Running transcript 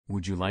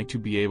Would you like to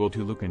be able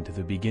to look into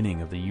the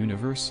beginning of the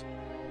universe?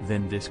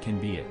 Then this can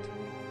be it.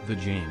 The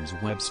James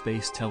Webb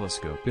Space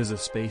Telescope is a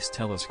space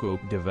telescope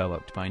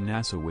developed by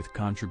NASA with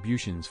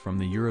contributions from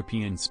the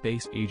European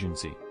Space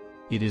Agency.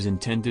 It is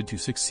intended to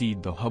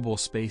succeed the Hubble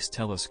Space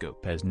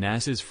Telescope as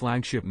NASA's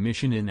flagship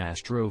mission in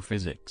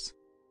astrophysics.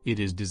 It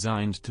is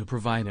designed to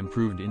provide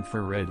improved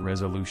infrared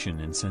resolution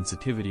and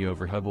sensitivity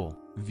over Hubble,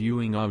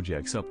 viewing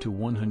objects up to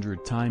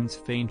 100 times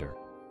fainter.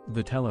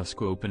 The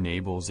telescope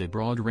enables a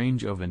broad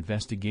range of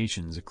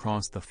investigations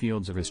across the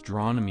fields of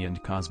astronomy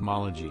and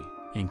cosmology,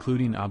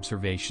 including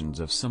observations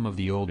of some of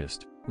the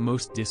oldest,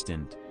 most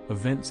distant,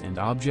 events and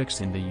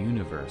objects in the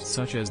universe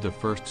such as the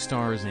first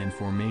stars and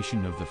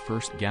formation of the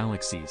first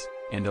galaxies,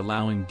 and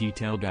allowing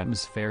detailed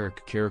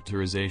atmospheric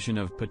characterization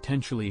of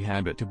potentially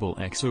habitable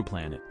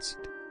exoplanets.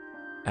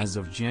 As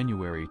of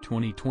January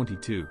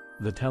 2022,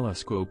 the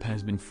telescope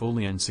has been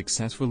fully and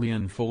successfully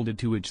unfolded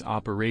to its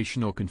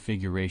operational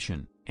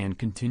configuration, and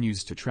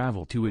continues to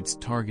travel to its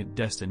target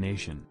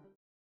destination.